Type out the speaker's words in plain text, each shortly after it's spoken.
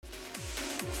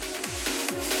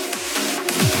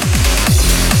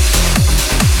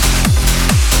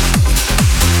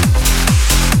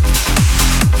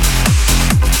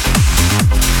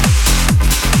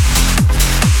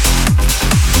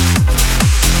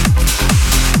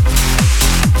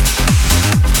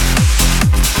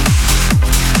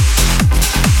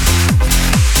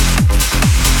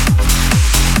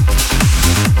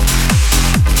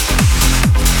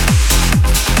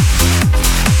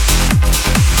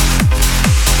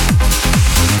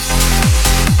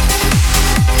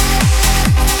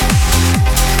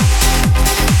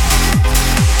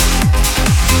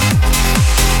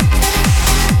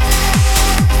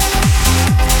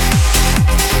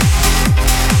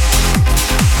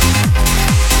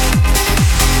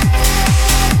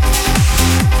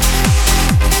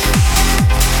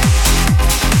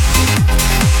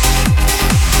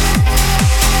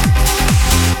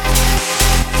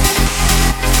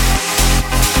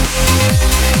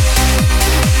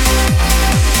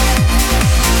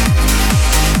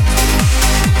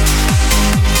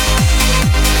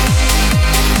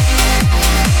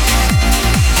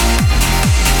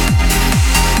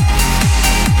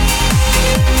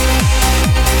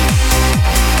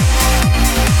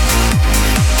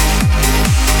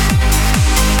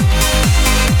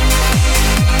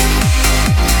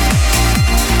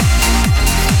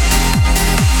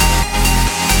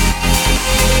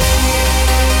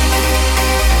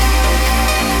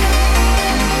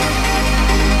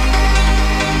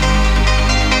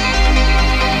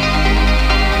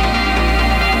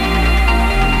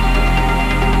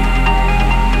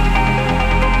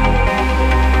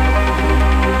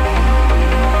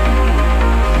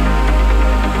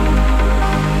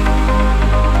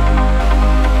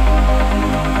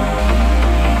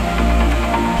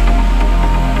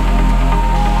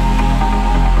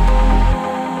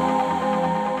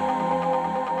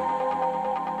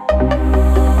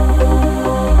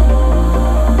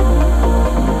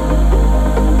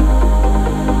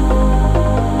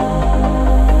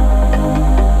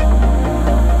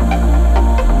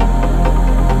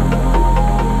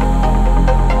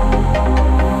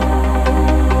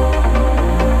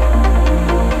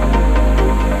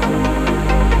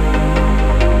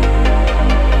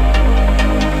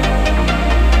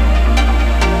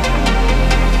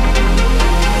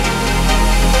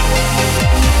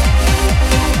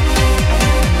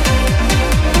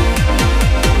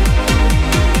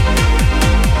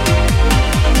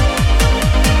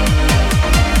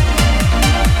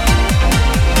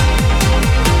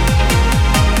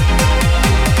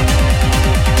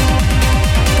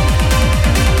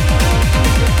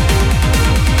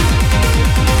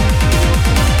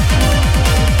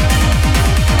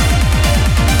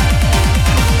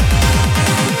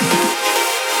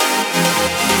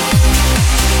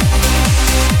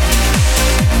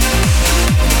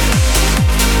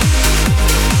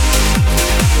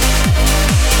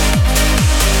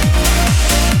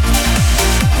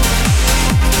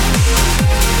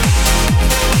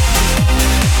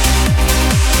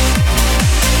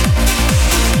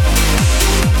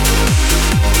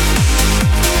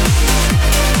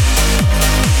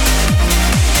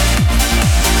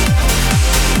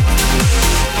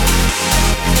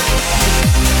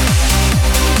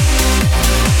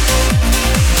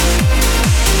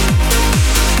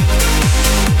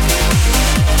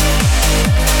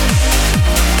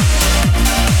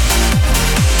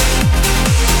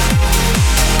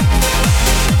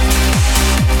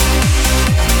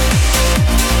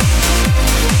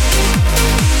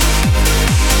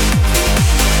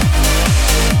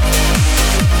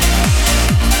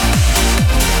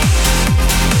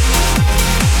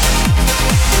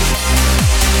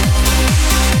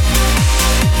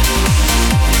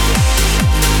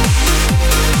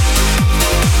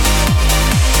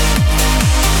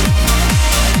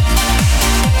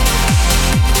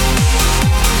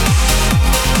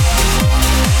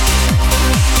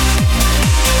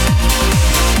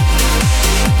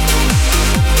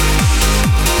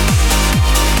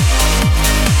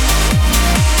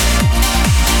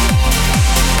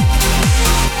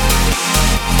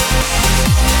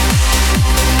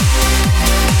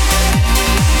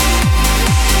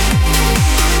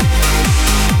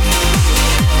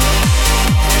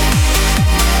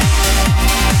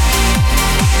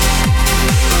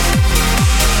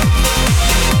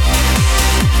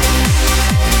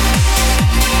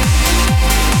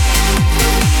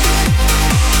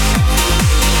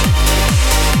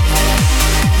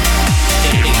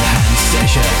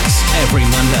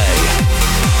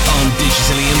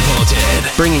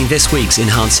bringing this week's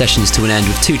Enhanced Sessions to an end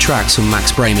with 2 tracks from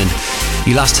Max Braiman.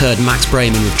 You last heard Max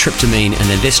Braiman with Tryptamine, and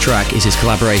then this track is his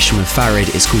collaboration with Farid.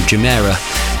 It's called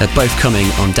Jumeirah. They're both coming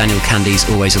on Daniel Candy's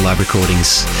Always Alive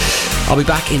recordings. I'll be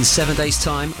back in 7 days'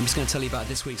 time. I'm just going to tell you about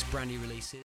this week's brand new releases.